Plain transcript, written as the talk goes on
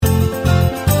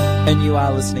And you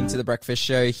are listening to The Breakfast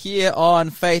Show here on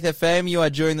Faith FM. You are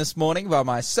joined this morning by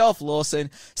myself, Lawson.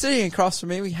 Sitting across from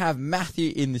me, we have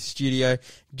Matthew in the studio,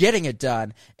 getting it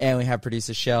done. And we have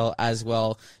producer Shell as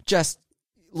well, just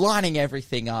lining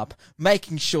everything up,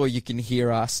 making sure you can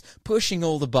hear us, pushing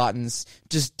all the buttons,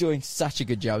 just doing such a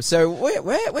good job. So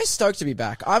we're stoked to be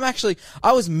back. I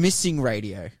was missing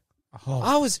radio. Oh.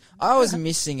 I was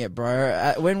missing it,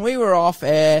 bro. When we were off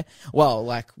air, well,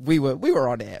 like we were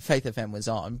on air. Faith FM was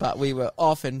on, but we were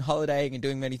off and holidaying and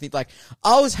doing many things. Like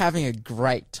I was having a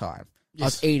great time. Yes. I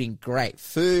was eating great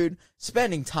food,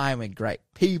 spending time with great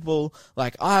people.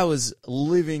 Like I was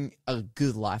living a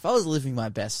good life. I was living my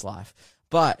best life.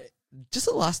 But just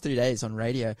the last 3 days on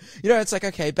radio, it's like,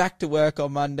 okay, back to work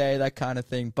on Monday, that kind of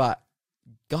thing. But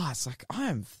guys, like I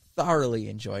am thoroughly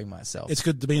enjoying myself. It's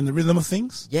good to be in the rhythm of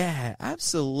things. Yeah,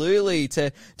 absolutely.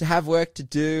 To have work to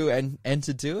do and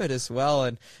to do it as well.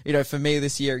 And, for me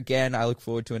this year, again, I look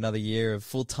forward to another year of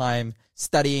full-time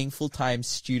studying, full-time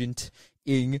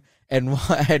studenting and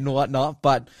whatnot.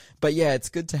 But yeah, it's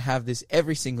good to have this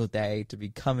every single day to be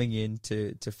coming in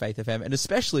to Faith FM. And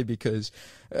especially because,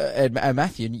 and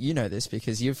Matthew, you know this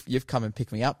because you've come and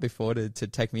picked me up before to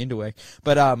take me into work.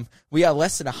 But we are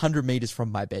less than 100 meters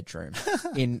from my bedroom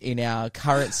in our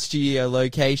current studio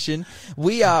location.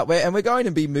 We're going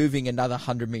to be moving another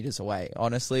 100 meters away.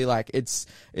 Honestly, like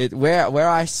where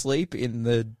I sleep in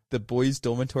the boys'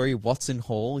 dormitory, Watson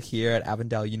Hall here at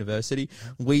Avondale University.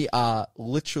 We are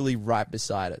literally right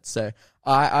beside it. So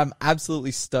I'm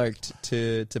absolutely stoked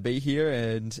to be here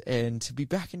and to be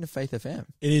back into Faith FM.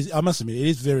 It is. I must admit, it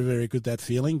is very, very good, that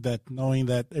feeling, that knowing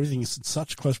that everything is in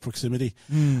such close proximity.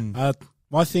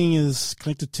 My thing is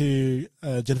connected to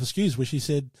Jennifer Skews, where she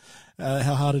said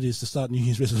how hard it is to start New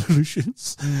Year's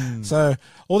resolutions. So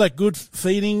all that good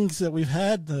feedings that we've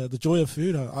had, the joy of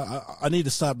food, I need to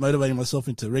start motivating myself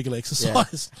into regular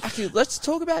exercise. Yeah. Actually, let's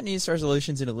talk about New Year's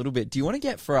resolutions in a little bit. Do you want to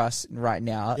get for us right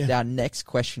now our next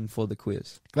question for the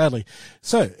quiz? Gladly.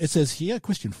 So it says here,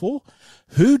 question 4,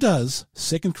 who does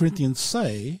 2 Corinthians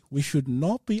say we should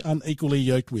not be unequally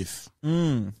yoked with?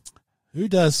 Who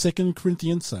does 2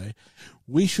 Corinthians say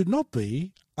we should not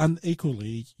be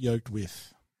unequally yoked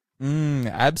with?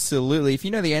 Absolutely. If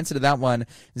you know the answer to that one,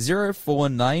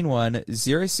 0491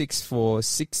 064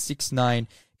 669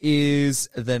 is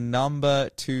the number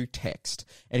to text.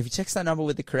 And if you text that number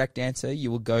with the correct answer,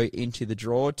 you will go into the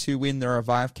draw to win the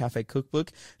Revive Cafe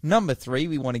Cookbook. Number 3,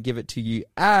 we want to give it to you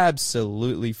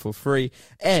absolutely for free.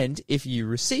 And if you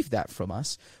receive that from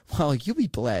us, well, you'll be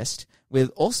blessed with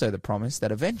also the promise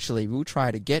that eventually we'll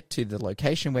try to get to the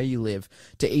location where you live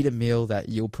to eat a meal that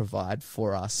you'll provide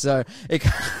for us. So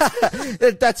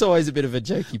that's always a bit of a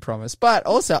jokey promise. But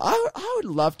also, I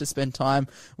would love to spend time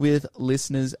with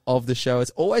listeners of the show.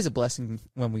 It's always a blessing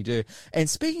when we do. And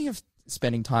speaking of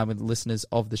spending time with listeners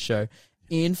of the show,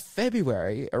 in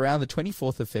February, around the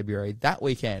 24th of February, that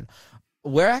weekend,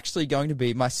 we're actually going to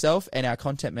be, myself and our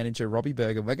content manager, Robbie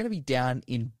Berger, we're going to be down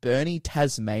in Burnie,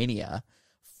 Tasmania,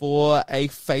 for a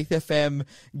Faith FM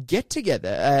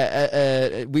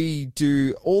get-together. We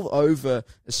do all over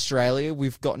Australia.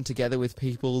 We've gotten together with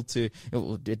people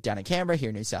down in Canberra, here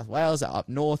in New South Wales, up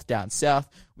north, down south.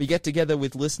 We get together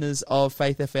with listeners of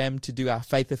Faith FM to do our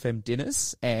Faith FM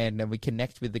dinners, and we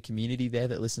connect with the community there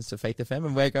that listens to Faith FM,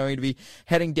 and we're going to be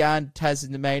heading down to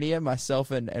Tasmania, myself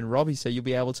and Robbie, so you'll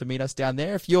be able to meet us down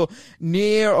there. If you're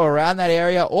near or around that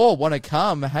area or want to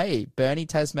come, hey, Burnie,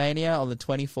 Tasmania on the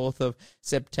 24th of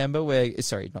September,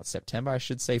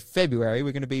 February,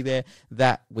 we're going to be there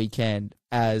that weekend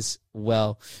as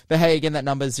well. But hey, again, that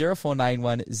number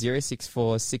 0491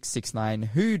 064 669.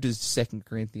 Who does 2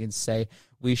 Corinthians say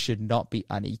we should not be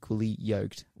unequally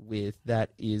yoked with? That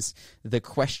is the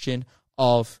question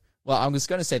of, well, I was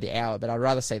going to say the hour, but I'd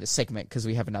rather say the segment because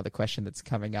we have another question that's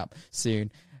coming up soon.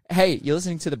 Hey, you're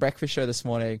listening to The Breakfast Show this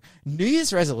morning. New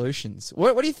Year's resolutions.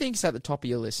 What do you think is at the top of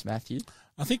your list, Matthew?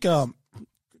 I think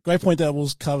great point that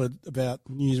was covered about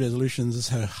New Year's resolutions is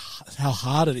how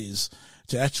hard it is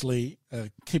to actually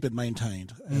keep it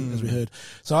maintained, as we heard.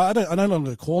 So I no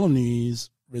longer call them New Year's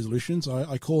resolutions.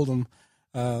 I call them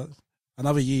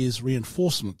another year's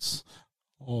reinforcements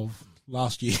of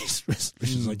last year's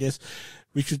resolutions, I guess.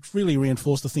 We should really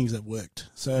reinforce the things that worked.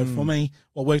 So for me,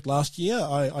 what worked last year,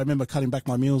 I remember cutting back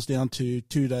my meals down to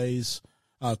 2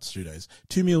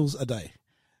 meals a day.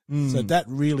 So that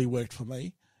really worked for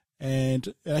me. And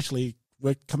it actually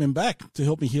worked coming back to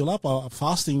help me heal up.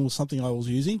 Fasting was something I was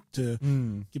using to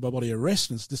give my body a rest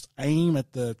and just aim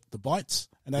at the bites,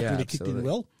 and that really kicked in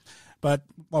well. But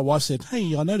my wife said,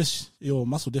 hey, I noticed your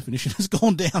muscle definition has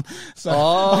gone down. So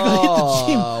I got to hit the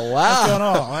gym. Wow. I was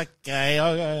going, okay,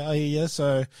 I hear you.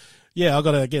 So Yeah, I've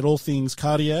got to get all things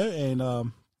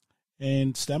cardio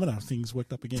and stamina things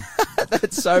worked up again.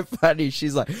 That's so funny.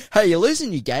 She's like, "Hey, you're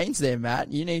losing your gains there,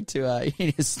 Matt. You need to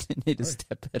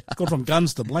step it up." Gone from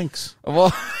guns to blanks.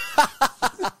 Well,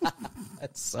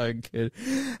 that's so good.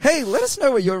 Hey, let us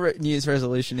know what your New Year's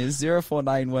resolution is.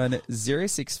 0491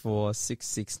 064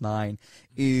 669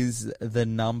 is the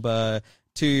number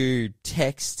to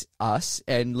text us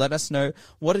and let us know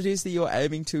what it is that you're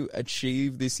aiming to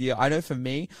achieve this year. I know for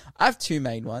me, I have two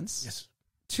main ones. Yes.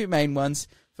 Two main ones.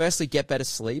 Firstly, get better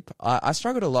sleep. I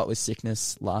struggled a lot with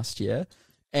sickness last year,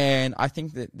 and I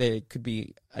think that there could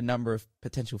be a number of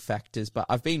potential factors, but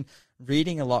I've been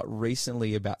reading a lot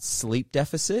recently about sleep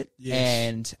deficit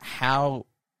and how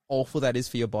awful that is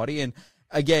for your body. And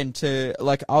again,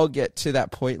 I'll get to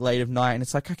that point late of night and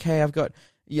it's like, okay,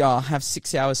 I'll have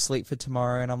 6 hours sleep for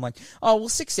tomorrow. And I'm like, oh, well,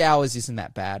 6 hours isn't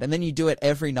that bad. And then you do it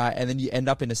every night and then you end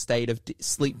up in a state of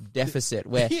sleep deficit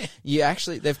where you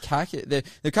actually, they've calculated,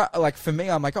 like for me,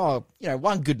 I'm like, oh,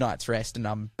 one good night's rest and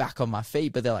I'm back on my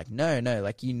feet. But they're like, no,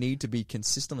 like you need to be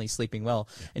consistently sleeping well.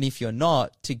 Yeah. And if you're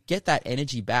not, to get that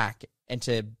energy back and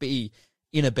to be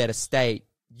in a better state,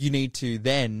 you need to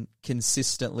then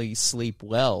consistently sleep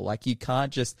well. Like you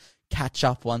can't just catch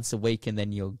up once a week and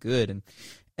then you're good.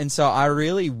 And so I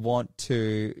really want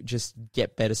to just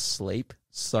get better sleep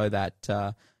so that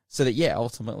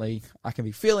ultimately I can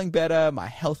be feeling better, my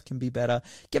health can be better,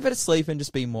 get better sleep and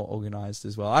just be more organized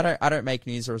as well. I don't make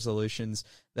New Year's resolutions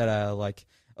that are like,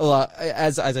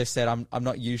 as I said, I'm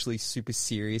not usually super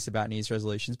serious about New Year's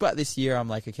resolutions, but this year I'm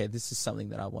like, okay, this is something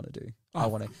that I want to do. I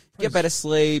want to get better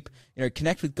sleep,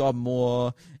 connect with God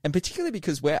more, and particularly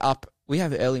because we're up. We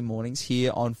have early mornings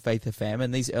here on Faith FM,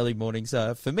 and these early mornings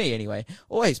are, for me anyway,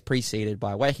 always preceded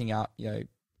by waking up,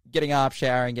 getting up,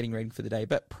 showering, getting ready for the day,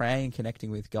 but praying and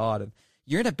connecting with God. And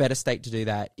you're in a better state to do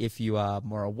that if you are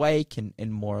more awake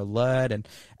and more alert. And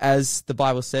as the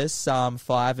Bible says, Psalm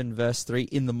 5 and verse 3,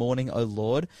 in the morning, O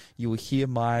Lord, you will hear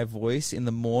my voice. In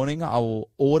the morning, I will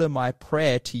order my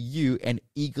prayer to you and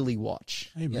eagerly watch.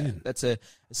 Amen. Yeah, that's a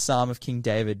Psalm of King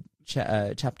David.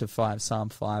 Chapter 5, Psalm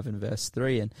 5 and verse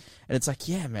 3. And it's like,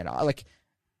 yeah, man, I like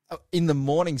in the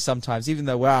morning sometimes, even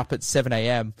though we're up at 7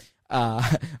 a.m.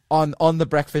 On the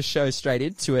breakfast show straight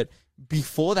into it,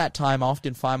 before that time I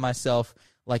often find myself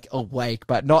like awake,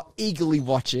 but not eagerly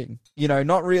watching,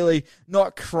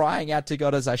 not crying out to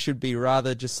God as I should be,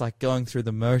 rather just like going through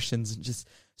the motions and just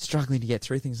struggling to get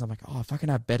through things. I'm like, oh, if I can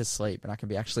have better sleep and I can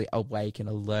be actually awake and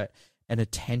alert and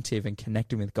attentive and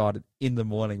connecting with God in the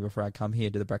morning before I come here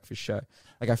to the breakfast show.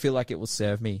 Like, I feel like it will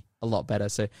serve me a lot better.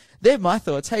 So they're my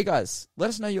thoughts. Hey guys, let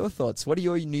us know your thoughts. What are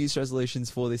your New Year's resolutions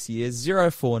for this year?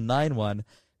 0491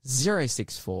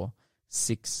 064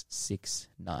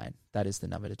 669. That is the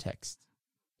number to text.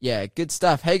 Yeah, good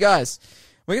stuff. Hey guys,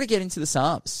 we're going to get into the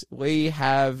Psalms. We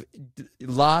have,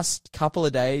 last couple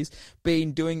of days,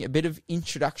 been doing a bit of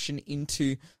introduction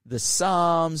into the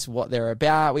Psalms, what they're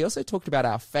about. We also talked about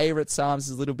our favorite Psalms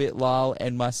a little bit, Lyle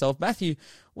and myself. Matthew,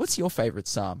 what's your favorite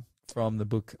Psalm from the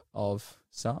book of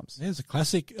Psalms? There's a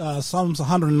classic, Psalms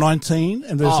 119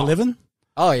 and verse 11.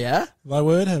 Oh, yeah? Thy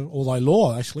word, or thy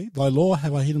law, actually. Thy law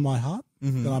have I hid in my heart,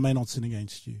 that I may not sin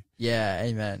against you. Yeah,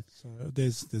 amen. So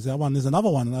there's that one. There's another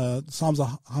one. Psalms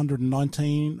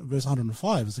 119, verse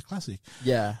 105 is a classic.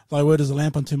 Yeah. Thy word is a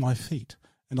lamp unto my feet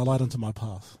and a light unto my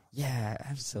path. Yeah,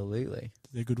 absolutely.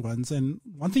 They're good ones. And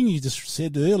one thing you just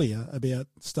said earlier about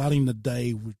starting the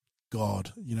day with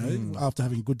God, after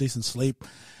having good, decent sleep,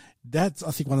 that's,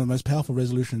 I think, one of the most powerful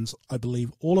resolutions I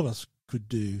believe all of us could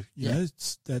do.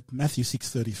 It's that Matthew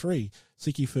 6:33,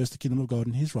 seek ye first the kingdom of God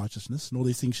and his righteousness, and all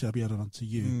these things shall be added unto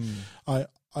you. I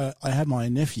had my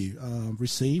nephew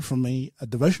receive from me a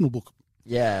devotional book.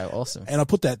 Yeah, awesome. And I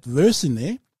put that verse in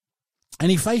there, and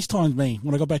he FaceTimed me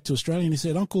when I got back to Australia, and he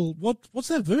said, Uncle, what's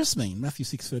that verse mean, Matthew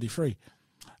 6:33?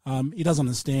 He doesn't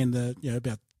understand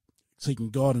about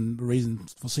seeking God and the reason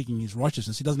for seeking his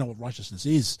righteousness. He doesn't know what righteousness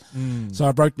is. So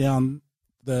I broke down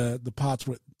the parts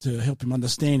to help him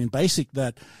understand in basic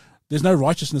that there's no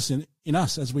righteousness in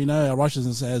us. As we know, our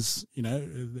righteousness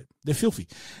they're filthy.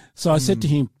 So I said to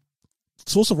him,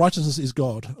 the source of righteousness is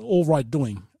God. All right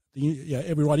doing,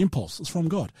 every right impulse is from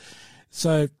God.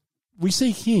 So we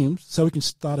seek him so we can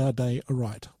start our day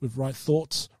aright with right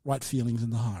thoughts, right feelings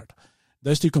in the heart.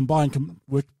 Those two combined can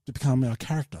work to become our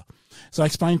character. So I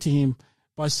explained to him,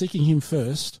 by seeking him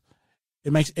first,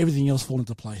 it makes everything else fall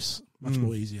into place much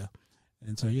more easier.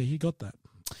 And so, he got that.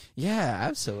 Yeah,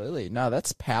 absolutely. No,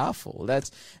 that's powerful.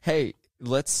 Hey,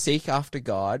 let's seek after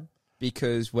God,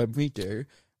 because when we do,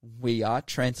 we are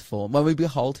transformed. When we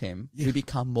behold him, we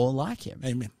become more like him.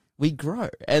 Amen. we grow.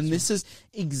 And this is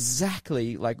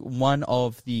exactly like one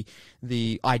of the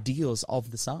ideals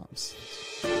of the Psalms.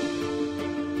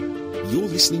 You're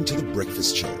listening to The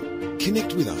Breakfast Show.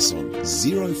 Connect with us on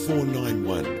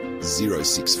 0491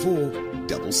 064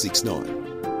 669.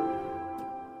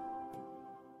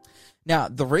 Now,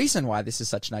 the reason why this is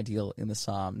such an ideal in the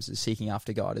Psalms is seeking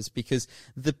after God is because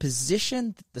the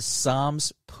position that the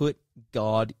Psalms put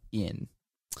God in.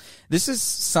 This is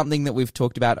something that we've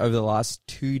talked about over the last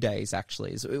 2 days,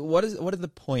 actually. So what are the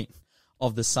point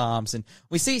of the Psalms? And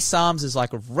we see Psalms as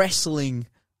like wrestling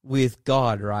with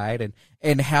God, right?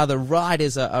 And how the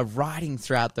writers are writing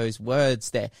throughout those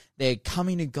words. They're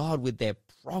coming to God with their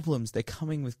problems. They're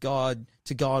coming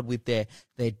to God with their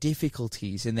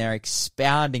difficulties, and they're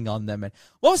expounding on them. And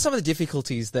what were some of the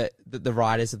difficulties that the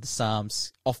writers of the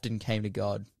Psalms often came to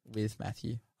God with,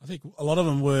 Matthew? I think a lot of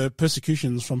them were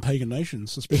persecutions from pagan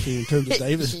nations, especially in terms of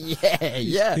David.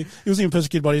 Yeah. He was even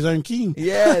persecuted by his own king.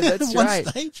 Yeah, that's One right.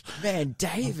 stage. Man,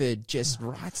 David just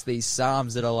writes these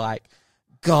Psalms that are like,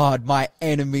 God, my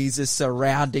enemies are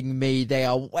surrounding me. They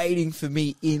are waiting for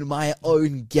me in my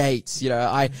own gates. You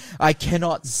know, I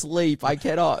cannot sleep. I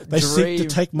cannot They dream. seek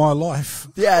to take my life.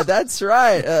 Yeah, that's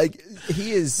right.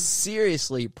 He is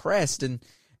seriously pressed. And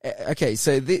okay,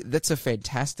 so that's a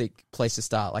fantastic place to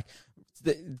start. Like,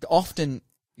 often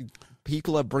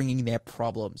people are bringing their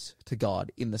problems to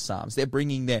God in the Psalms. They're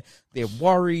bringing their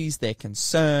worries, their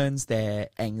concerns, their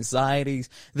anxieties.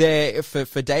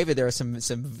 For David, there are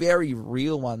some very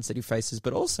real ones that he faces,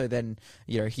 but also then,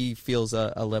 you know, he feels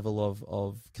a level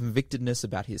of convictedness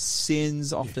about his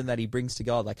sins often that he brings to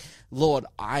God. Like, Lord,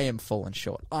 I am fallen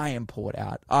short. I am poured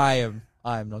out.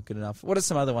 I am not good enough. What are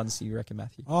some other ones you reckon,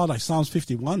 Matthew? Oh, like Psalms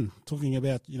 51, talking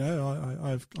about, you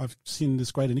know, I've sinned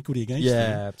this great iniquity against you.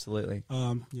 Yeah, absolutely.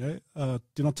 Do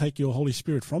not take your Holy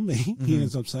Spirit from me. Mm-hmm.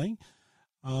 As I'm saying.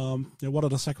 What are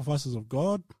the sacrifices of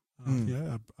God?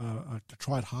 A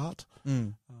tried heart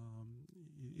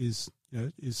is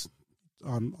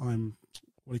I'm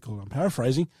what do you call it? I'm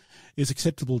paraphrasing. Is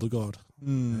acceptable to God.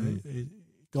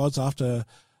 God's after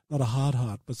not a hard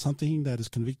heart, but something that is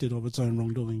convicted of its own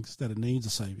wrongdoings, that it needs a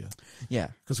saviour. Yeah.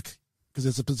 Because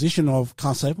there's a position of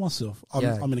can't save myself.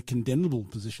 I'm in a condemnable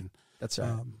position. That's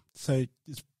right. So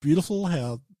it's beautiful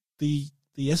how the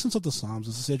essence of the Psalms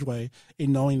is a segue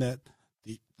in knowing that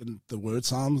the word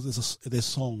Psalms, they're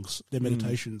songs, they're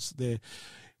meditations, they're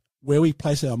where we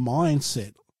place our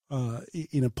mindset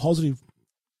in a positive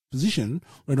position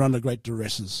when we're under great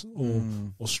duresses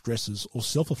or stresses or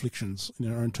self-afflictions in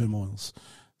our own turmoils.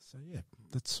 So, yeah,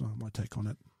 that's my take on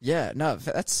it. Yeah, no,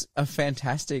 that's a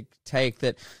fantastic take,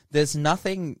 that there's no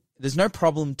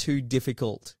problem too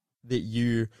difficult that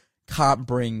you can't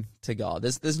bring to God.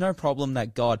 There's no problem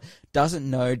that God doesn't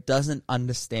know, doesn't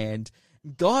understand.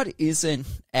 God isn't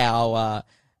our,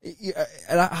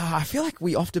 and I feel like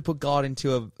we often put God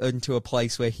into a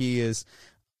place where he is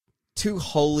too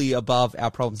holy above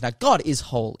our problems. Now, God is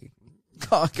holy.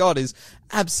 God is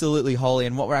absolutely holy,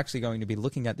 and what we're actually going to be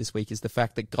looking at this week is the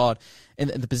fact that God,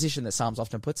 and the position that Psalms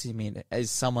often puts him in,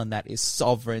 is someone that is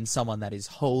sovereign, someone that is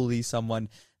holy, someone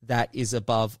that is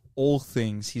above all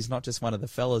things. He's not just one of the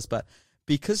fellas, but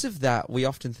because of that, we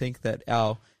often think that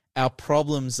our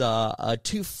problems are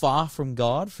too far from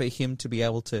God for him to be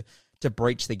able to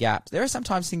breach the gap. There are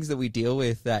sometimes things that we deal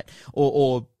with that,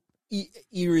 or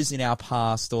eras in our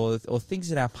past, or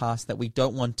things in our past that we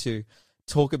don't want to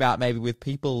talk about maybe with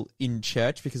people in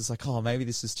church because it's like, oh, maybe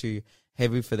this is too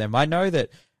heavy for them. I know that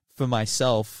for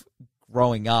myself,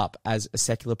 growing up as a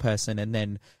secular person and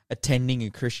then attending a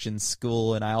Christian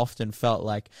school, and I often felt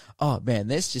like, oh man,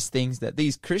 there's just things that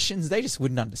these Christians, they just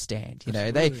wouldn't understand. You know,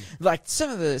 Absolutely. They like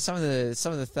some of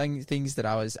the things that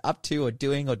I was up to or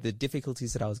doing, or the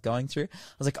difficulties that I was going through.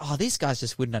 I was like, oh, these guys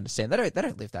just wouldn't understand. They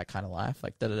don't live that kind of life.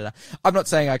 Like, da da da. I'm not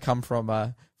saying I come from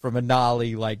a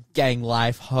gnarly, like, gang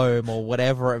life home or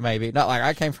whatever it may be. Not like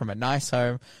I came from a nice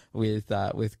home with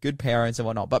good parents and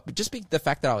whatnot, but just the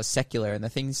fact that I was secular and the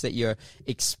things that you're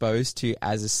exposed to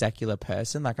as a secular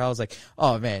person, like I was like,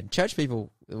 oh man, church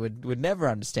people would never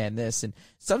understand this. And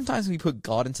sometimes we put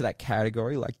God into that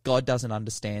category, like God doesn't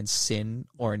understand sin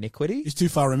or iniquity. He's too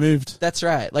far removed. That's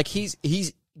right. Like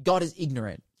God is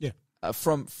ignorant. Yeah.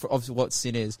 From of what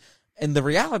sin is. And the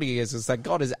reality is that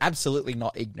God is absolutely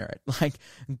not ignorant. Like,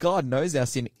 God knows our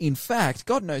sin. In fact,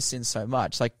 God knows sin so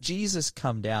much. Like, Jesus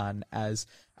come down as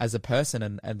a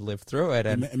person and lived through it.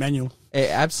 And Emmanuel.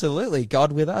 Absolutely.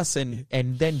 God with us. And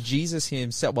then Jesus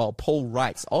himself, well, Paul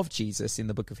writes of Jesus in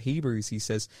the book of Hebrews. He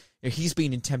says, he's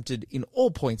been tempted in all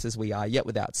points as we are, yet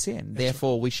without sin.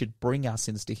 Therefore, we should bring our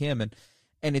sins to him. And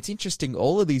it's interesting,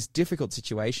 all of these difficult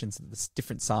situations that the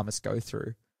different psalmists go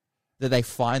through, that they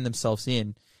find themselves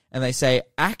in. And they say,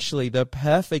 actually, the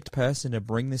perfect person to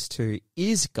bring this to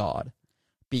is God,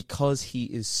 because he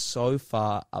is so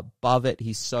far above it,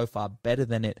 he's so far better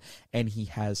than it, and he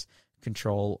has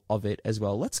control of it as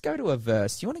well. Let's go to a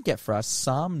verse. You want to get for us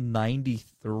Psalm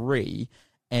 93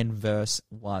 and verse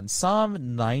 1.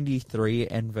 Psalm 93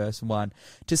 and verse 1.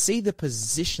 To see the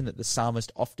position that the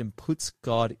psalmist often puts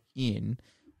God in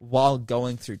while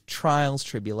going through trials,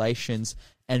 tribulations,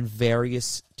 and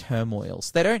various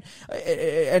turmoils. They don't,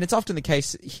 and it's often the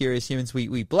case here as humans,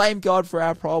 we blame God for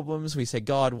our problems. We say,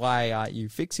 God, why aren't you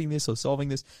fixing this or solving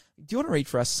this? Do you want to read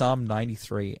for us Psalm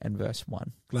 93 and verse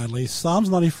 1? Gladly. Psalms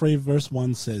 93 verse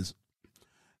 1 says,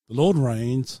 The Lord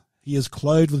reigns, he is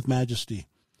clothed with majesty.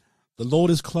 The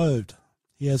Lord is clothed,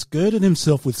 he has girded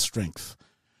himself with strength.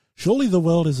 Surely the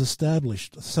world is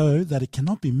established so that it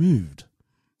cannot be moved.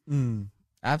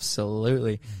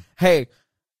 Absolutely. Hey,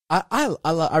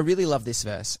 I really love this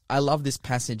verse. I love this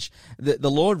passage.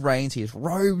 The Lord reigns. He is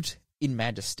robed in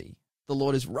majesty. The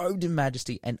Lord is robed in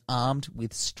majesty and armed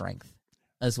with strength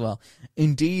as well.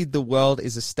 Indeed, the world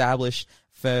is established,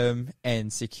 firm,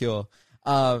 and secure.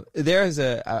 There is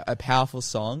a powerful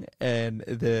song, and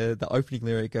the opening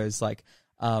lyric goes like,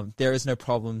 there is no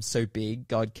problem so big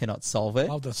God cannot solve it.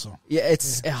 Love that song. Yeah,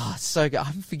 it's so good.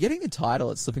 I'm forgetting the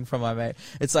title. It's slipping from my mate.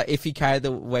 It's like, if he carried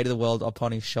the weight of the world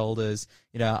upon his shoulders,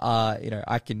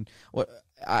 I can.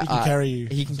 He can carry you.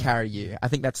 He can carry you. I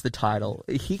think that's the title.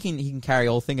 He can carry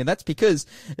all things, and that's because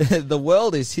the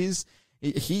world is his.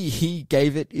 He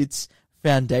gave it its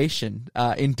foundation.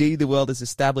 Indeed, the world is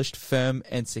established, firm,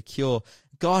 and secure.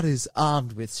 God is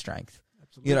armed with strength.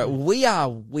 We are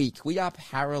weak. We are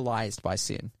paralyzed by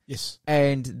sin. Yes.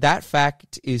 And that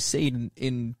fact is seen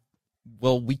in,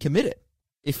 we commit it.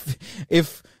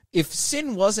 If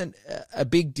sin wasn't a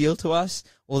big deal to us,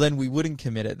 well, then we wouldn't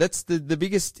commit it. That's the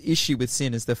biggest issue with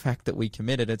sin, is the fact that we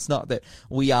commit it. It's not that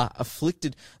we are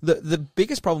afflicted. The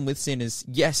biggest problem with sin is,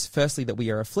 yes, firstly, that we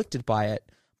are afflicted by it,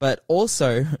 but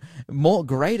also more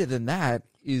greater than that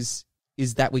is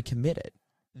that we commit it.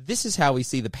 This is how we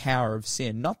see the power of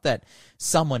sin. Not that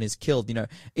someone is killed.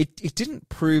 It didn't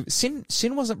prove sin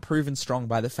wasn't proven strong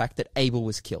by the fact that Abel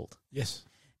was killed. Yes.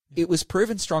 It was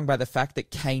proven strong by the fact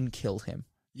that Cain killed him.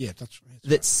 Yeah, that's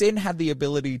That right. sin had the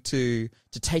ability to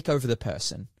take over the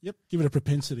person. Yep. Give it a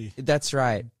propensity. That's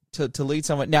right. To lead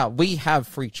someone. Now, we have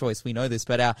free choice. We know this,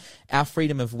 but our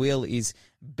freedom of will is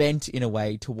bent in a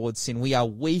way towards sin. We are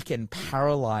weak and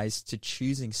paralyzed to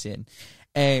choosing sin.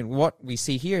 And what we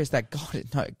see here is that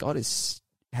God has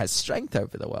strength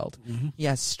over the world. Mm-hmm. He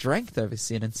has strength over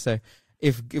sin. And so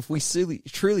if we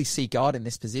truly see God in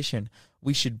this position,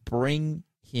 we should bring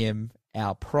him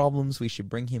our problems. We should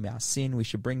bring him our sin. We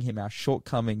should bring him our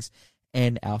shortcomings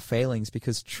and our failings,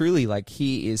 because truly,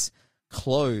 he is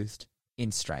clothed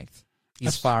in strength.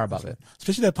 He's far above it.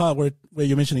 Especially that part where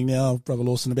you're mentioning now, Brother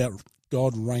Lawson, about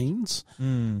God reigns.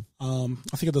 I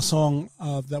think of the song,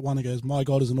 that one that goes, My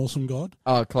God is an awesome God.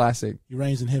 Oh, classic. He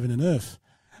reigns in heaven and earth.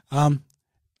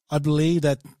 I believe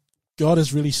that God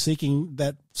is really seeking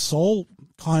that soul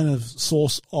kind of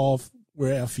source of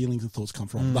where our feelings and thoughts come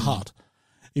from, the heart.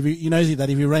 If he knows that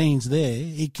if he reigns there,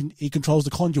 he controls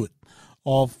the conduit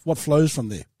of what flows from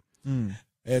there. And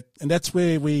that's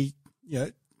where we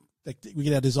get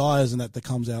our desires, and that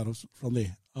comes out from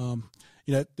there.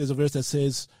 There's a verse that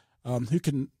says, who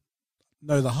can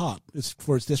know the heart?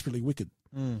 For it's desperately wicked.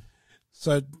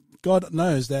 So God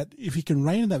knows that if he can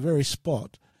reign in that very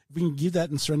spot, if we can give that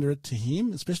and surrender it to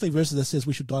him, especially verses that says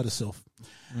we should die to self,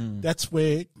 that's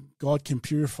where God can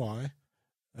purify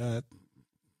the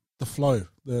flow,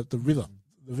 the river,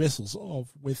 the vessels of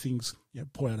where things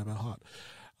pour out of our heart.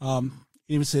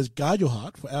 It even says, guard your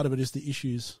heart, for out of it is the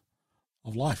issues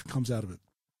of life, comes out of it.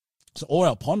 So all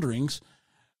our ponderings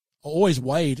are always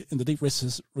weighed in the deep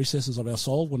recesses of our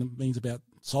soul. When it means about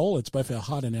soul, it's both our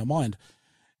heart and our mind.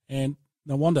 And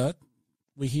no wonder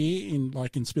we hear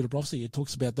in Spirit of Prophecy, it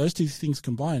talks about those two things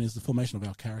combined is the formation of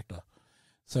our character.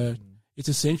 So it's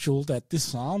essential that this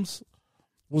Psalms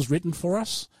was written for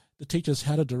us to teach us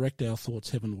how to direct our thoughts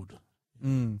heavenward.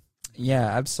 Yeah,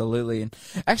 absolutely. And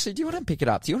actually, do you want to pick it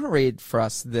up? Do you want to read for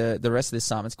us the rest of this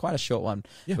psalm? It's quite a short one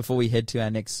before we head to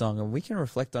our next song, and we can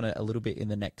reflect on it a little bit in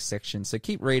the next section. So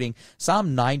keep reading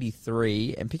Psalm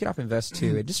 93 and pick it up in verse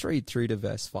 2 and just read through to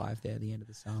verse 5 there at the end of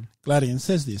the psalm. Gladian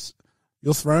says this,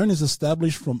 Your throne is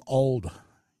established from old.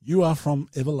 You are from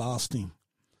everlasting.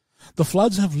 The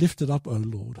floods have lifted up, O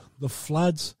Lord. The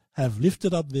floods have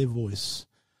lifted up their voice.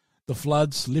 The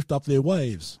floods lift up their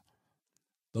waves.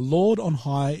 The Lord on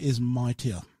high is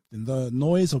mightier than the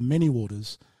noise of many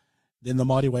waters, than the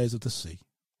mighty waves of the sea.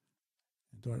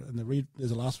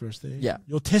 There's a last verse there. Yeah.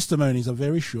 Your testimonies are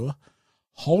very sure.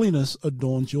 Holiness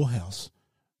adorns your house,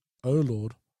 O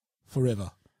Lord,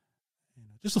 forever.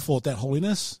 Just a thought that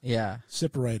holiness, Yeah.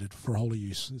 separated for holy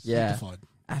use. It's Yeah. sanctified.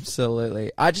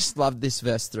 Absolutely. I just love this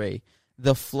verse 3.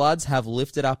 The floods have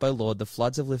lifted up, O Lord. The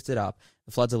floods have lifted up.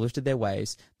 The floods have lifted their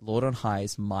waves. The Lord on high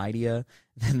is mightier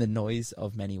than the noise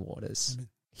of many waters. Amen.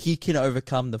 He can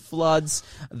overcome the floods,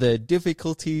 the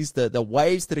difficulties, the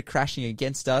waves that are crashing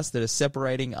against us, that are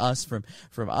separating us from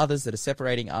others, that are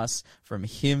separating us from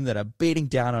Him, that are beating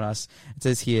down on us. It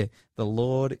says here, the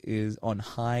Lord is on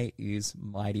high, is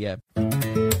mightier.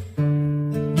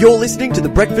 You're listening to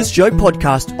the Breakfast Show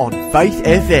podcast on Faith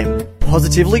FM.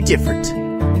 Positively different.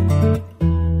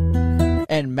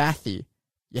 And Matthew,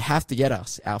 you have to get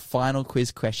us our final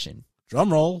quiz question.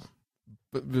 Drum roll.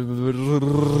 Okay.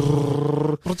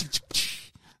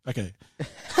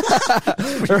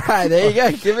 Right, there you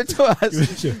go. Give it to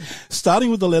us.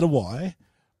 Starting with the letter Y,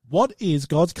 what is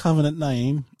God's covenant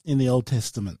name in the Old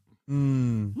Testament?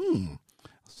 I'll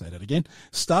say that again.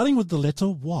 Starting with the letter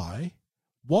Y,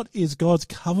 what is God's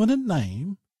covenant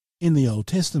name in the Old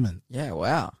Testament? Yeah,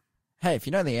 wow. Hey, if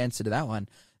you know the answer to that one,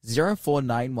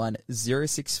 0491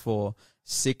 064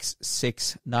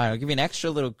 669. I'll give you an extra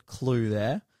little clue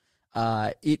there.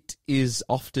 It is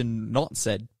often not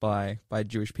said by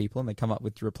Jewish people, and they come up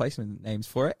with replacement names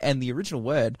for it. And the original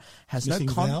word has Missing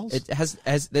vowels? It has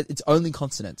it's only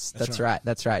consonants. That's right.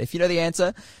 That's right. If you know the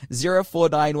answer,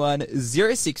 0491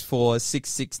 064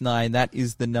 669. That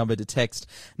is the number to text.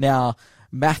 Now,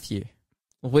 Matthew,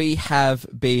 we have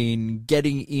been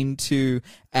getting into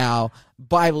our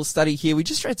Bible study here. We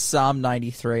just read Psalm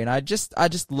 93, and I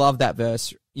just love that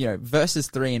verse. You know, verses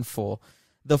 3 and 4.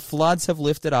 The floods have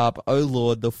lifted up, O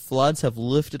Lord, the floods have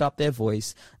lifted up their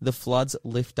voice, the floods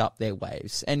lift up their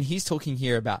waves. And he's talking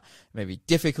here about maybe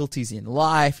difficulties in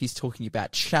life, he's talking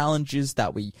about challenges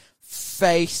that we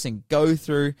face and go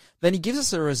through. Then he gives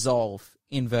us a resolve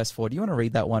in verse 4. Do you want to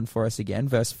read that one for us again,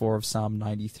 verse 4 of Psalm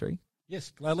 93?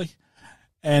 Yes, gladly.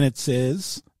 And it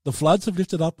says, the floods have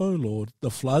lifted up, O Lord, the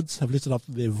floods have lifted up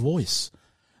their voice,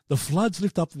 the floods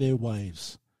lift up their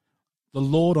waves. The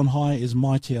Lord on high is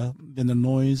mightier than the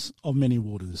noise of many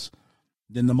waters,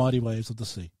 than the mighty waves of the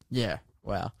sea. Yeah,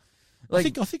 wow. I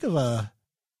think of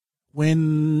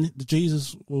when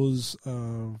Jesus was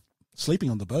sleeping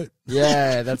on the boat.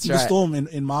 Yeah, that's in right. The storm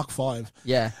in Mark 5.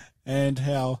 Yeah. And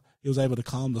how he was able to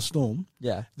calm the storm.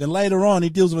 Yeah. Then later on, he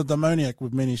deals with a demoniac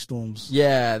with many storms.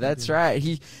 Yeah, that's right.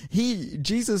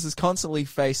 Jesus is constantly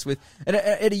faced with,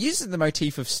 and he uses the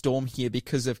motif of storm here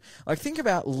because of, like, think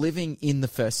about living in the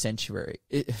first century.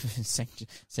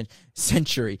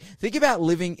 Century. Think about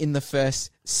living in the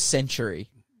first century,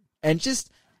 and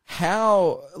just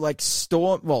how, like,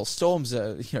 storms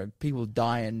are, you know, people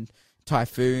die in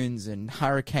typhoons and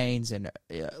hurricanes and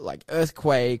like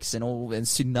earthquakes and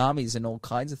tsunamis and all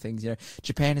kinds of things. You know,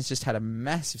 Japan has just had a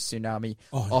massive tsunami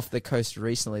off the coast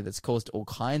recently that's caused all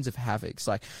kinds of havocs.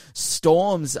 Like,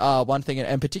 storms are one thing,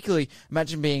 and particularly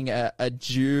imagine being a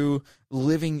Jew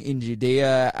living in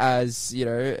Judea, as you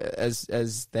know,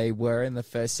 as they were in the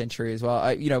first century as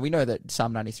well. You know, we know that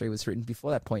Psalm 93 was written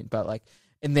before that point, but like,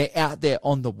 and they're out there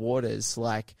on the waters,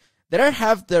 like. They don't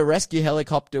have the rescue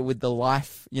helicopter with the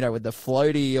life, you know, with the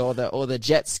floaty or the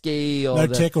jet ski or no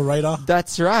tech or radar.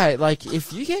 That's right. Like,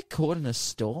 if you get caught in a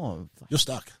storm, you're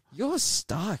stuck. You're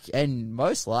stuck, and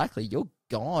most likely you're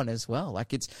gone as well.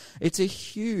 Like, it's a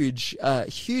huge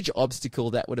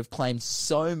obstacle that would have claimed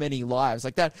so many lives.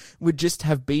 Like, that would just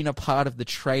have been a part of the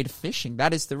trade of fishing.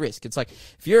 That is the risk. It's like,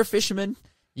 if you're a fisherman,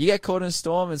 you get caught in a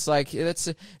storm, it's like,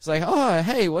 oh,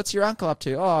 hey, what's your uncle up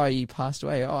to? Oh, he passed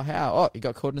away. Oh, how? Oh, he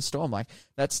got caught in a storm. Like,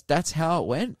 that's how it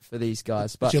went for these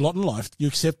guys. But it's your lot in life. You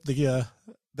accept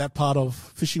that part of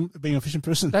fishing, being a fishing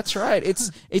person. That's right.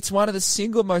 It's one of the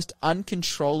single most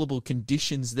uncontrollable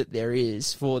conditions that there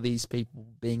is for these people,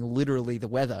 being literally the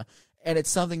weather. And it's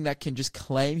something that can just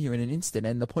claim you in an instant.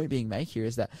 And the point being made here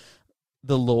is that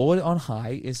the Lord on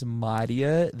high is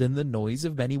mightier than the noise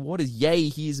of many waters. Yea,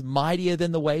 he is mightier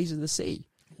than the waves of the sea.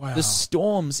 Wow. The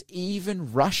storms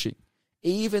even rushing,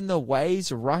 even the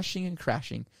waves rushing and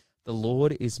crashing, the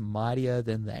Lord is mightier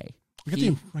than they. I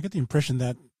get the impression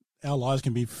that our lives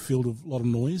can be filled with a lot of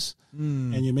noise.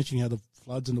 And you're mentioning how the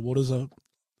floods and the waters are,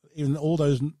 even all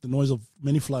those, the noise of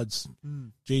many floods,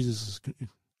 Jesus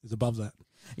is above that.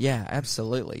 Yeah,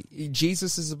 absolutely.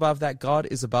 Jesus is above that. God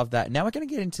is above that. Now we're going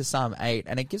to get into Psalm 8,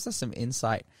 and it gives us some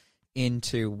insight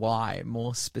into why,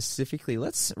 more specifically.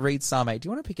 Let's read Psalm 8. Do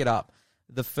you want to pick it up?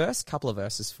 The first couple of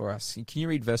verses for us. Can you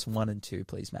read verse 1 and 2,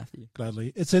 please, Matthew?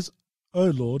 Gladly. It says, O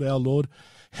Lord, our Lord,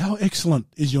 how excellent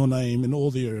is your name in all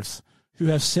the earth. who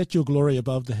have set your glory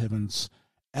above the heavens.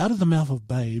 Out of the mouth of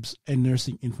babes and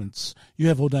nursing infants, you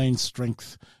have ordained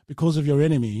strength because of your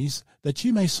enemies, that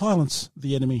you may silence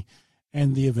the enemy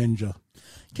and the avenger.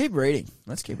 Keep reading.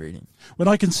 Let's keep reading. When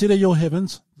I consider your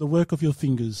heavens, the work of your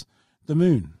fingers, the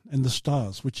moon and the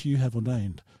stars which you have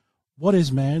ordained, what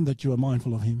is man that you are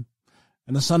mindful of him,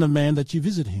 and the son of man that you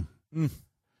visit him?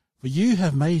 For you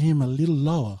have made him a little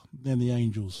lower than the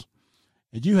angels,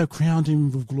 and you have crowned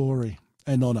him with glory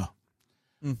and honour.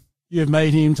 You have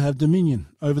made him to have dominion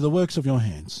over the works of your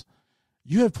hands.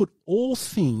 You have put all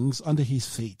things under his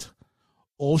feet,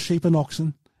 all sheep and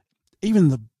oxen, even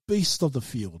the beasts of the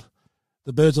field,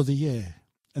 the birds of the air,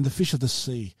 and the fish of the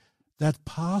sea, that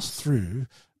pass through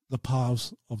the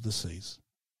paths of the seas.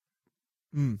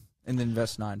 And then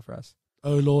verse 9 for us.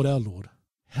 O Lord, our Lord,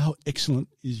 how excellent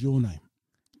is your name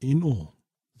in all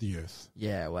the earth.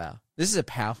 Yeah, wow. This is a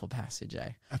powerful passage, eh?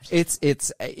 Absolutely.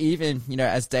 It's even,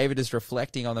 as David is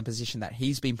reflecting on the position that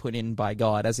he's been put in by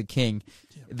God as a king,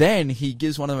 then he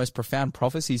gives one of the most profound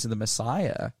prophecies of the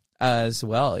Messiah as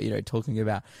well, talking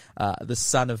about the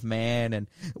Son of Man. And,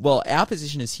 well, our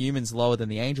position as humans lower than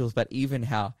the angels, but even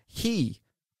how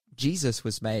Jesus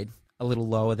was made a little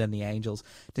lower than the angels,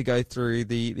 to go through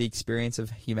the experience of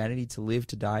humanity, to live,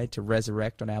 to die, to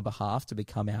resurrect on our behalf, to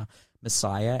become our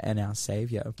Messiah and our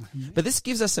Savior. But this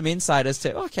gives us some insight as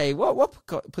to, okay, what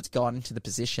puts God into the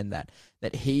position that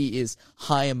he is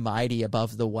high and mighty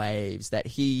above the waves, that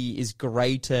he is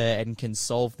greater and can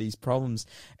solve these problems.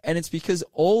 And it's because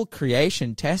all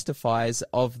creation testifies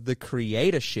of the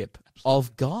creatorship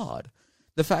of God.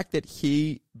 The fact that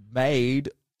he made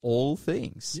all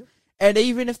things. Yep. And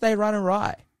even if they run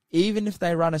awry, even if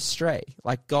they run astray,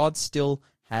 like, God still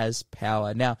has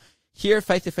power. Now, here at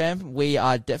Faith FM,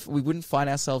 we wouldn't find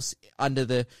ourselves under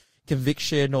the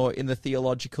conviction or in the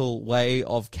theological way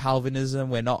of Calvinism.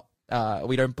 We're not,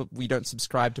 we don't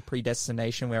subscribe to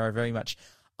predestination. We are very much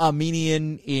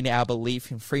Arminian in our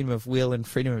belief in freedom of will and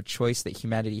freedom of choice that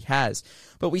humanity has.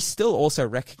 But we still also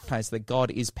recognize that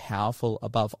God is powerful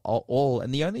above all.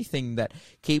 And the only thing that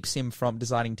keeps him from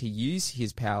deciding to use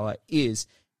his power is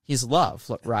his love,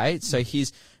 right? So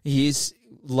his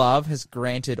love has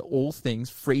granted all things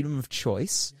freedom of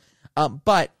choice.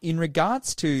 But in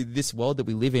regards to this world that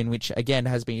we live in, which again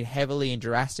has been heavily and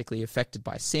drastically affected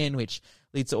by sin, which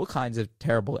leads to all kinds of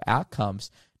terrible outcomes,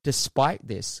 despite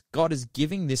this, God is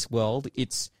giving this world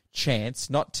its chance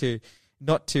we are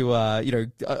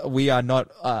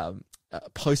not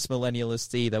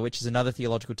post-millennialists either, which is another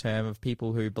theological term of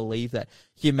people who believe that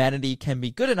humanity can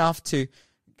be good enough to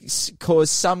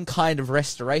cause some kind of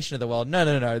restoration of the world.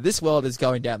 No. This world is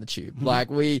going down the tube. Mm-hmm.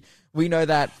 Like, we know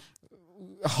that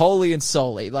wholly and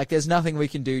solely. Like, there's nothing we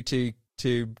can do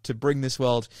to bring this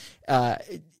world back.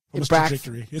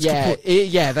 Trajectory.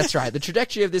 Yeah, that's right. The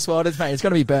trajectory of this world it's going to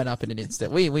be burned up in an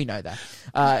instant. We know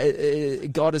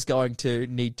that. God is going to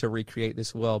need to recreate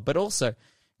this world, but also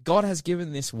God has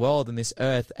given this world and this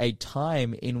earth a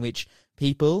time in which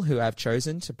people who have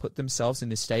chosen to put themselves in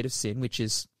this state of sin, which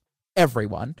is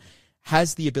everyone,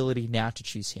 has the ability now to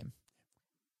choose him.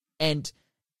 And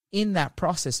in that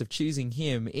process of choosing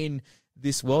him, in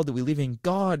this world that we live in,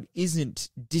 God isn't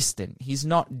distant. He's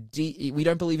not, we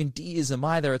don't believe in deism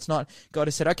either. It's not God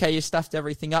has said, okay, you stuffed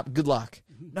everything up, good luck.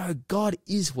 No, God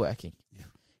is working. Yeah.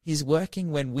 He's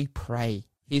working when we pray.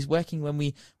 He's working when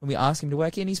we ask him to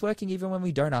work, and he's working even when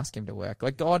we don't ask him to work.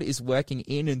 Like, God is working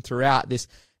in and throughout this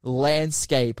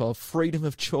landscape of freedom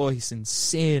of choice and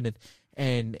sin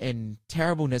and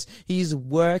terribleness. He's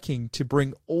working to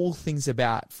bring all things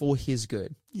about for his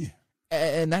good. Yeah.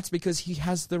 And that's because he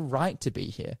has the right to be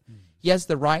here. He has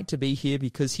the right to be here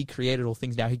because he created all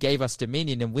things. Now, he gave us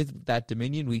dominion, and with that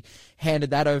dominion, we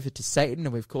handed that over to Satan,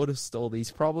 and we've caused all these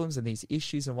problems and these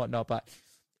issues and whatnot. But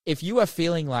if you are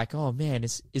feeling like, oh man,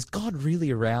 is God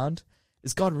really around?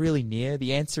 Is God really near?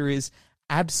 The answer is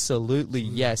absolutely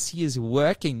yes. He is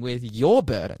working with your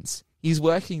burdens. He's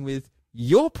working with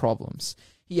your problems.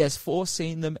 He has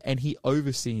foreseen them and he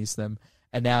oversees them.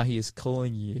 And now he is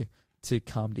calling you to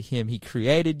come to him. He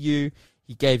created you.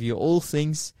 He gave you all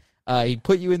things. He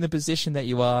put you in the position that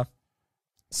you are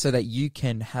so that you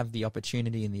can have the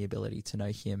opportunity and the ability to know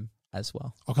him as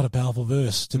well. I've got a powerful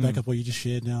verse to back up what you just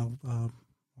shared now,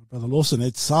 Brother Lawson.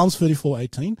 It's Psalms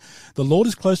 34:18. The Lord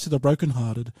is close to the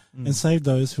brokenhearted and save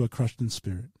those who are crushed in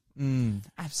spirit.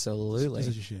 Absolutely.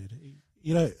 As you shared.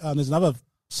 There's another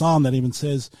psalm that even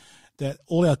says that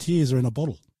all our tears are in a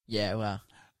bottle. Yeah, wow.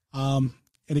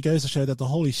 And it goes to show that the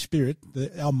Holy Spirit,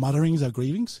 our mutterings, our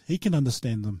grievings, he can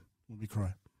understand them when we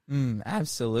cry.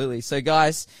 Absolutely. So,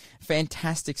 guys,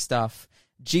 fantastic stuff.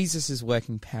 Jesus is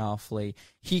working powerfully.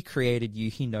 He created you,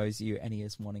 he knows you, and he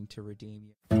is wanting to redeem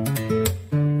you.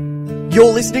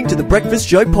 You're listening to the Breakfast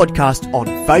Show podcast on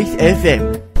Faith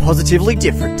FM. Positively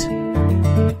different.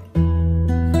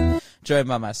 Joined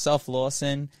by myself,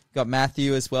 Lawson. Got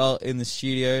Matthew as well in the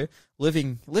studio,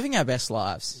 living our best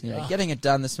lives. Getting it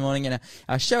done this morning, and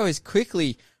our show is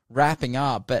quickly wrapping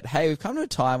up. But hey, we've come to a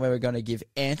time where we're going to give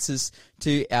answers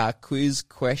to our quiz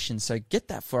questions. So get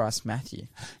that for us, Matthew.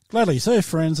 Gladly. So,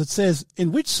 friends, it says,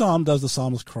 in which psalm does the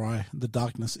psalmist cry, "The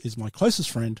darkness is my closest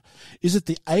friend"? Is it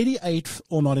the 88th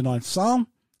or 99th psalm?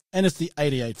 And it's the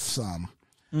 88th psalm.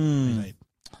 88.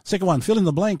 Second one, fill in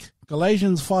the blank.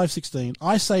 Galatians 5:16.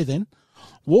 I say then,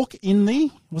 walk in the,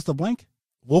 what's the blank?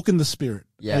 Walk in the Spirit.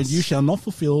 Yes. And you shall not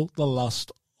fulfill the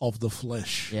lust of the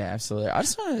flesh. Yeah, absolutely. I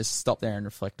just want to stop there and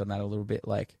reflect on that a little bit.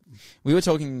 Like, we were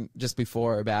talking just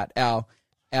before about our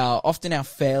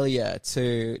failure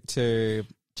to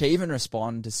even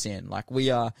respond to sin. Like, we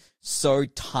are so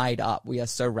tied up, we are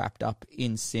so wrapped up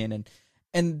in sin,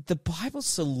 and the Bible's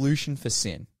solution for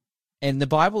sin, and the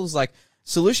Bible's like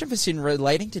solution for sin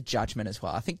relating to judgment as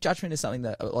well. I think judgment is something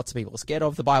that lots of people are scared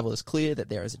of. The Bible is clear that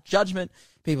there is a judgment.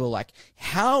 People are like,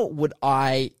 how would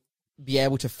I be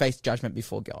able to face judgment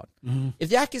before God? Mm-hmm. If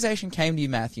the accusation came to you,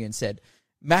 Matthew, and said,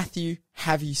 Matthew,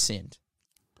 have you sinned?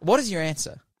 What is your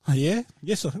answer? Yeah,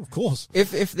 yes, of course.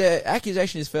 If the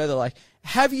accusation is further like,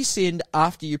 have you sinned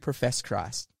after you profess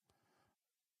Christ?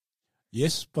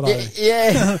 Yes, but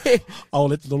I'll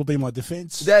let the little be my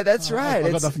defense. That's right.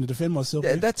 I've got nothing to defend myself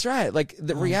with. That's right. Like,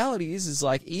 the reality is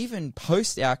like, even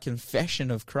post our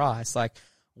confession of Christ, like,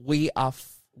 we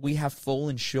have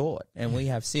fallen short and we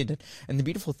have sinned. And the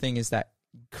beautiful thing is that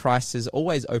Christ has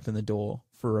always opened the door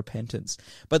for repentance.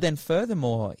 But then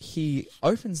furthermore, he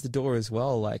opens the door as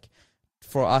well, like,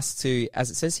 for us to,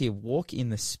 as it says here, walk in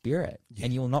the Spirit,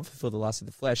 and you will not fulfill the lust of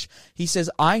the flesh. He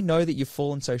says, I know that you've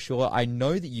fallen so short. I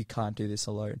know that you can't do this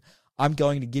alone. I'm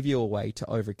going to give you a way to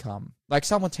overcome. Like,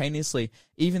 simultaneously,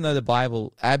 even though the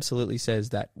Bible absolutely says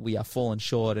that we are fallen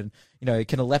short and,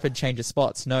 can a leopard change its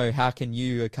spots? No, how can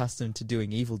you, accustomed to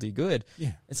doing evil, do good?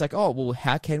 Yeah. It's like, oh, well,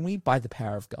 how can we? By the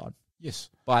power of God.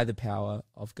 Yes. By the power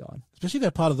of God. Especially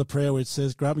that part of the prayer where it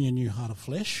says, grant me a new heart of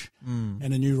flesh and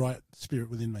a new right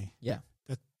spirit within me. Yeah.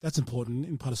 That's important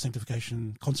in part of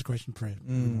sanctification, consecration prayer.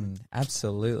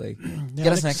 Absolutely. Now,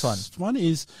 Get us next one. One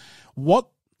is, what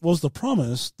was the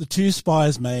promise the two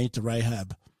spies made to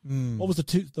Rahab? What was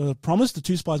the promise the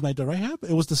two spies made to Rahab?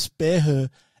 It was to spare her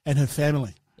and her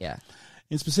family. Yeah.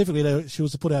 And specifically, she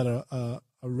was to put out a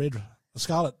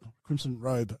scarlet crimson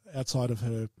robe outside of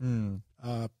her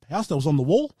house that was on the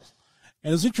wall.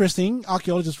 And it's interesting,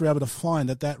 archaeologists were able to find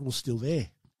that was still there.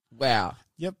 Wow.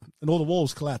 Yep. And all the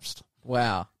walls collapsed.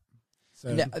 Wow.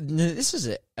 So, now, this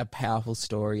is a powerful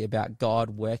story about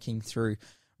God working through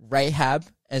Rahab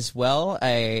as well,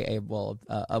 a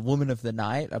woman of the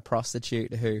night, a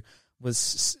prostitute who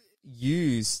was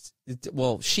used.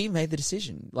 Well, she made the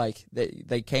decision. Like,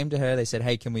 they came to her, they said,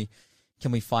 "Hey, can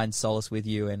we find solace with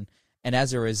you?" And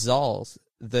as a result,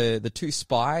 the two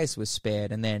spies were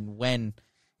spared. And then when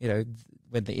the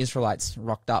Israelites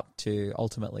rocked up to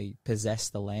ultimately possess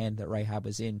the land that Rahab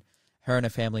was in, her and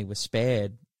her family were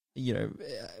spared,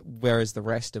 whereas the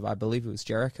rest of, I believe it was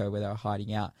Jericho where they were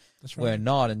hiding out, were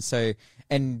not.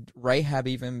 And Rahab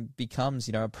even becomes,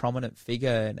 a prominent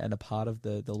figure and a part of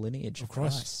the lineage of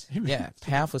Christ. Yeah,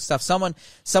 powerful stuff. Someone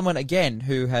again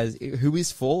who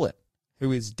is fallen,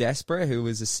 who is desperate, who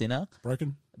is a sinner.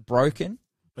 Broken.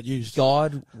 But used.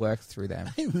 God worked through them.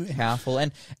 Powerful.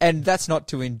 And that's not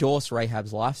to endorse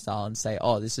Rahab's lifestyle and say,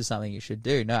 oh, this is something you should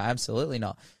do. No, absolutely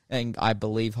not. And I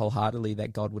believe wholeheartedly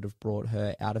that God would have brought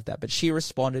her out of that. But she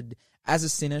responded, as a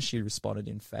sinner, she responded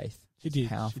in faith. She did.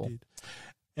 Powerful. She did.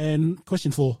 And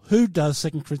question 4, who does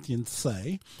 2 Corinthians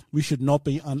say we should not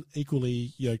be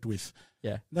unequally yoked with?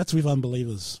 Yeah. That's with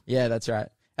unbelievers. Yeah, that's right.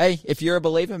 Hey, if you're a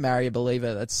believer, marry a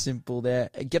believer. That's simple there.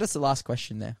 Get us the last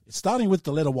question there. Starting with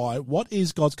the letter Y, what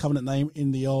is God's covenant name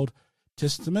in the Old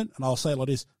Testament? And I'll say it like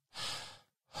this.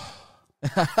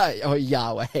 Oh,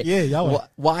 Yahweh. Yeah, Yahweh.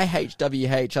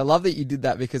 YHWH. I love that you did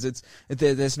that because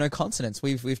there's no consonants.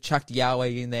 We've chucked Yahweh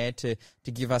in there to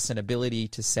give us an ability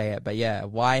to say it. But yeah,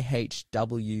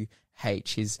 YHWH.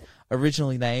 His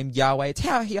originally named Yahweh. It's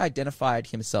how he identified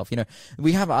himself.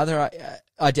 We have other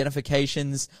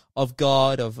identifications of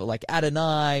God, of like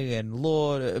Adonai and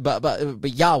Lord, but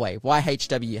Yahweh,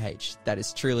 YHWH. That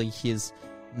is truly his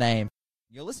name.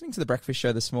 You're listening to The Breakfast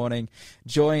Show this morning,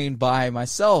 joined by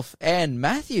myself and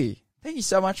Matthew. Thank you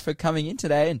so much for coming in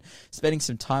today and spending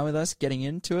some time with us, getting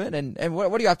into it. And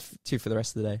what are you up to for the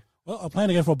rest of the day? Well, I plan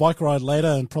to go for a bike ride later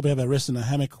and probably have a rest in a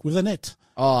hammock with a net.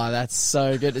 Oh, that's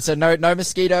so good. So no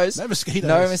mosquitoes. No mosquitoes.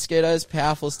 No mosquitoes.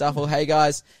 Powerful stuff. Well, hey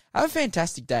guys, have a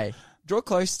fantastic day. Draw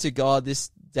close to God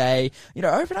this day.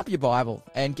 Open up your Bible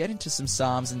and get into some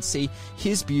Psalms and see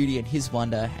His beauty and His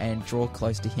wonder and draw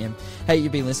close to Him. Hey,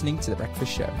 you've been listening to The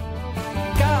Breakfast Show.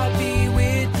 God be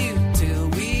with you till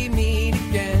we meet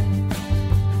again.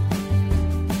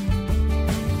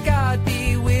 God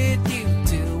be with you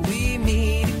till we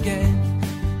meet again.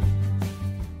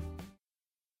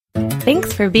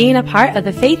 Thanks for being a part of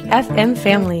the Faith FM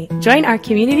family. Join our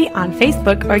community on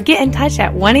Facebook or get in touch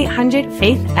at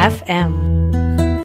 1-800-FAITH-FM.